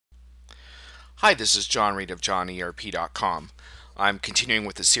Hi, this is John Reed of johnerp.com. I'm continuing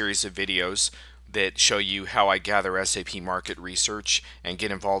with a series of videos that show you how I gather SAP market research and get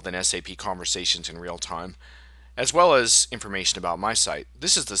involved in SAP conversations in real time, as well as information about my site.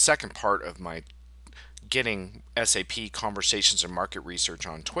 This is the second part of my getting SAP conversations and market research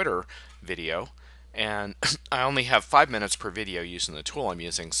on Twitter video. And I only have 5 minutes per video using the tool I'm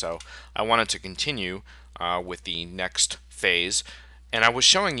using, so I wanted to continue with the next phase. And I was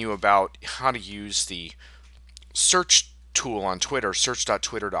showing you about how to use the search tool on Twitter,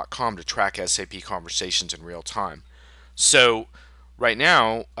 search.twitter.com, to track SAP conversations in real time. So right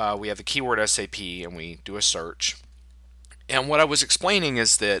now we have the keyword SAP and we do a search. And what I was explaining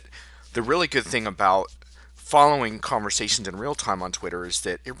is that the really good thing about following conversations in real time on Twitter is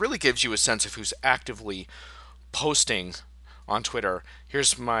that it really gives you a sense of who's actively posting on Twitter.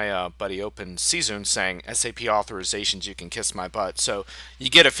 Here's my buddy Open Season saying, SAP authorizations, you can kiss my butt. So you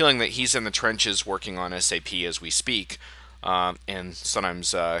get a feeling that he's in the trenches working on SAP as we speak. And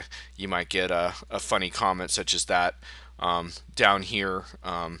sometimes you might get a funny comment such as that down here,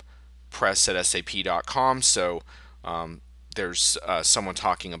 press at sap.com. So there's someone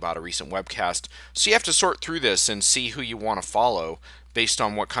talking about a recent webcast. So you have to sort through this and see who you want to follow based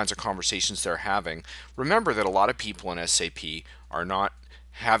on what kinds of conversations they're having. Remember that a lot of people in SAP are not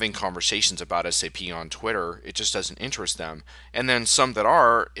having conversations about SAP on Twitter. It just doesn't interest them. And then some that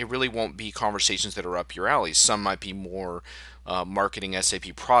are, it really won't be conversations that are up your alley. Some might be more marketing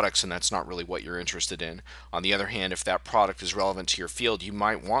SAP products, and that's not really what you're interested in. On the other hand, if that product is relevant to your field, you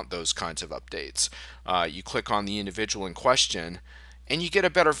might want those kinds of updates. You click on the individual in question, and you get a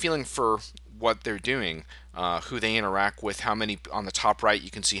better feeling for what they're doing, who they interact with, how many. On the top right you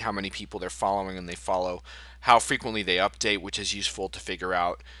can see how many people they're following and they follow, how frequently they update, which is useful to figure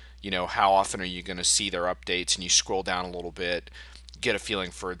out, how often are you going to see their updates, and you scroll down a little bit, get a feeling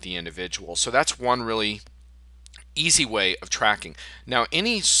for the individual. So that's one really easy way of tracking. Now,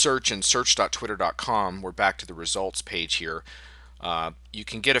 any search in search.twitter.com, we're back to the results page here, you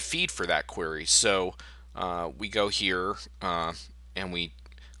can get a feed for that query. So we go here and we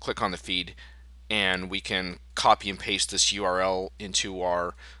click on the feed, and we can copy and paste this URL into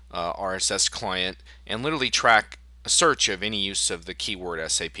our RSS client and literally track a search of any use of the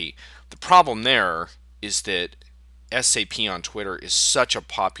keyword SAP. The problem there is that SAP on Twitter is such a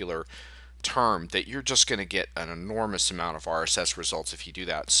popular term that you're just going to get an enormous amount of RSS results if you do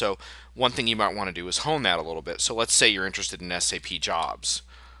that. So one thing you might want to do is hone that a little bit. So let's say you're interested in SAP jobs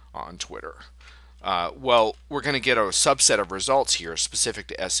on Twitter. Well, we're going to get a subset of results here specific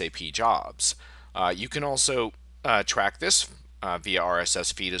to SAP jobs. You can also track this via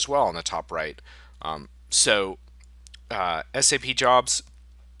RSS feed as well on the top right. SAP jobs,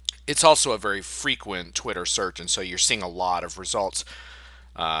 it's also a very frequent Twitter search, and so you're seeing a lot of results.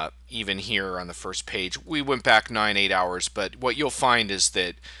 Even here on the first page, we went back 8 hours, but what you'll find is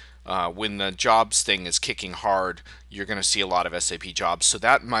that when the jobs thing is kicking hard, you're going to see a lot of SAP jobs. So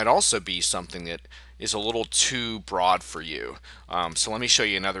that might also be something that is a little too broad for you. So let me show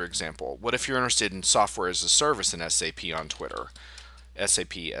you another example. What if you're interested in software as a service in SAP on Twitter?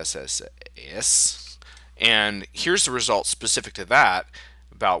 SAP SSS. And here's the results specific to that.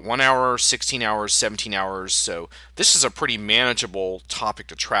 About 1 hour, 16 hours, 17 hours. So this is a pretty manageable topic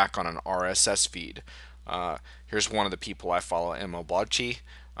to track on an RSS feed. Here's one of the people I follow, Emil Bodci,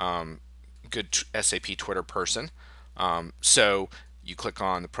 good SAP Twitter person. So you click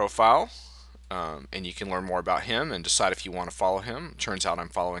on the profile, and you can learn more about him and decide if you want to follow him. Turns out I'm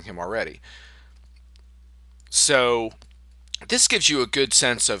following him already. So this gives you a good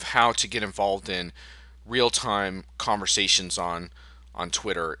sense of how to get involved in real-time conversations on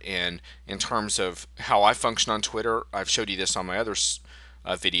Twitter. And in terms of how I function on Twitter, I've showed you this on my other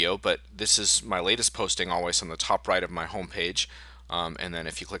video, but this is my latest posting, always on the top right of my homepage. And then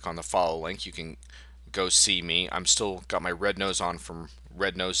if you click on the follow link, you can go see me. I'm still got my red nose on from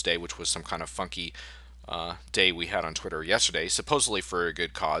Red Nose Day, which was some kind of funky day we had on Twitter yesterday, supposedly for a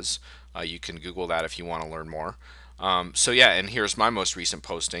good cause. You can Google that if you want to learn more. So yeah, and here's my most recent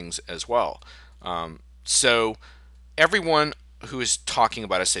postings as well. So everyone who is talking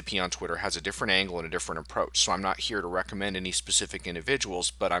about SAP on Twitter has a different angle and a different approach. So I'm not here to recommend any specific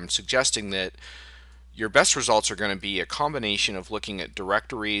individuals, but I'm suggesting that your best results are going to be a combination of looking at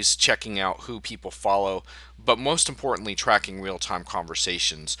directories, checking out who people follow, but most importantly, tracking real-time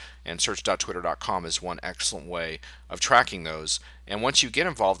conversations. And search.twitter.com is one excellent way of tracking those. And once you get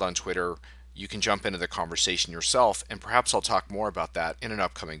involved on Twitter, you can jump into the conversation yourself, and perhaps I'll talk more about that in an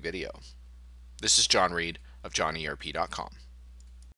upcoming video. This is John Reed of johnerp.com.